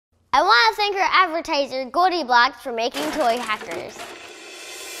I want to thank our advertiser, Goldie Blox, for making toy hackers.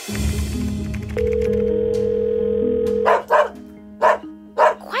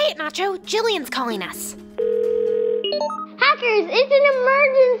 Quiet, Nacho. Jillian's calling us. Hackers, it's an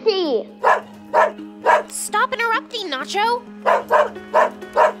emergency! Stop interrupting, Nacho.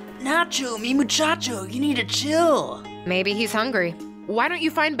 Nacho, mi muchacho, you need to chill. Maybe he's hungry. Why don't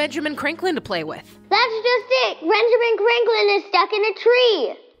you find Benjamin Cranklin to play with? That's just it! Benjamin Cranklin is stuck in a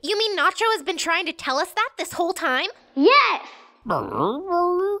tree! You mean Nacho has been trying to tell us that this whole time? Yes! I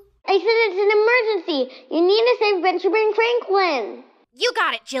said it's an emergency. You need to save Benjamin Cranklin. You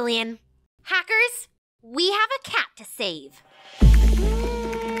got it, Jillian. Hackers, we have a cat to save.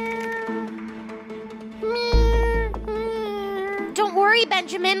 Don't worry,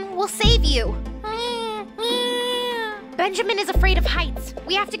 Benjamin. We'll save you. Benjamin is afraid of heights.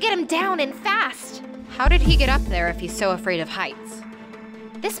 We have to get him down and fast. How did he get up there if he's so afraid of heights?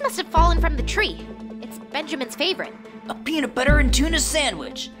 This must have fallen from the tree. It's Benjamin's favorite. A peanut butter and tuna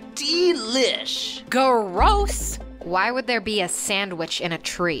sandwich. Delish. Gross! Why would there be a sandwich in a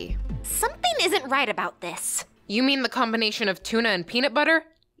tree? Something isn't right about this. You mean the combination of tuna and peanut butter?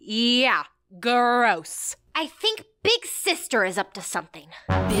 Yeah, gross. I think Big Sister is up to something.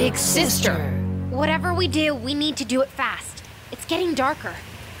 Big sister. Whatever we do, we need to do it fast. It's getting darker.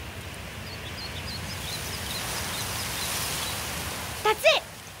 That's it!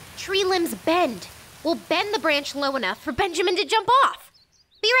 Tree limbs bend. We'll bend the branch low enough for Benjamin to jump off.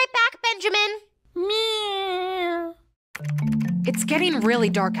 Be right back, Benjamin. Meow. It's getting really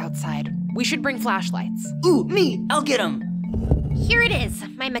dark outside. We should bring flashlights. Ooh, me, I'll get him. Here it is,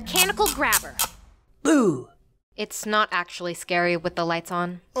 my mechanical grabber. Boo. It's not actually scary with the lights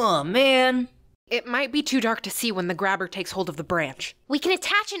on. Oh, man. It might be too dark to see when the grabber takes hold of the branch. We can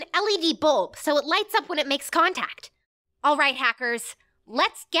attach an LED bulb so it lights up when it makes contact. All right, hackers,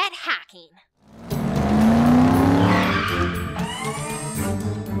 let's get hacking.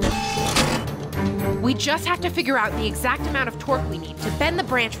 We just have to figure out the exact amount of torque we need to bend the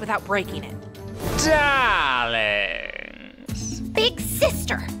branch without breaking it. Darlings. Big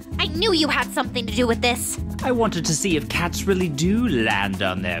Sister, I knew you had something to do with this. I wanted to see if cats really do land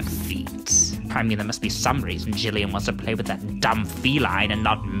on their feet. I mean, there must be some reason Jillian wants to play with that dumb feline and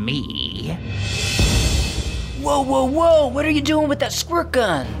not me. Whoa, whoa, whoa, what are you doing with that squirt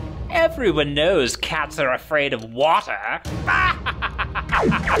gun? Everyone knows cats are afraid of water.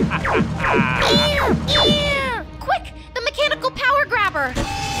 Quick, the mechanical power grabber.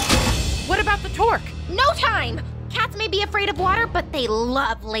 What about the torque? No time. Cats may be afraid of water, but they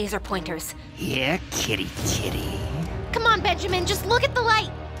love laser pointers. Here, kitty kitty. Come on, Benjamin, just look at the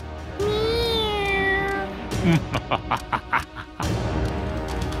light.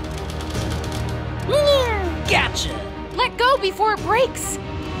 Gotcha. Let go before it breaks.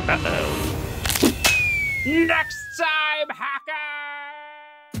 Uh-oh. Next time,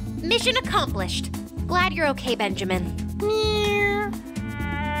 hacker! Mission accomplished. Glad you're okay, Benjamin.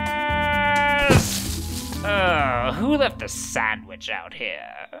 Oh, who left the sandwich out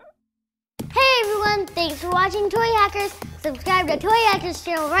here? Hey everyone, thanks for watching Toy Hackers. Subscribe to Toy Hackers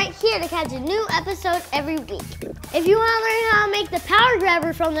channel right here to catch a new episode every week. If you want to learn how to make the power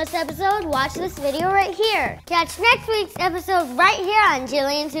grabber from this episode, watch this video right here. Catch next week's episode right here on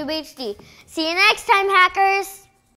JillianTubeHD. See you next time, hackers!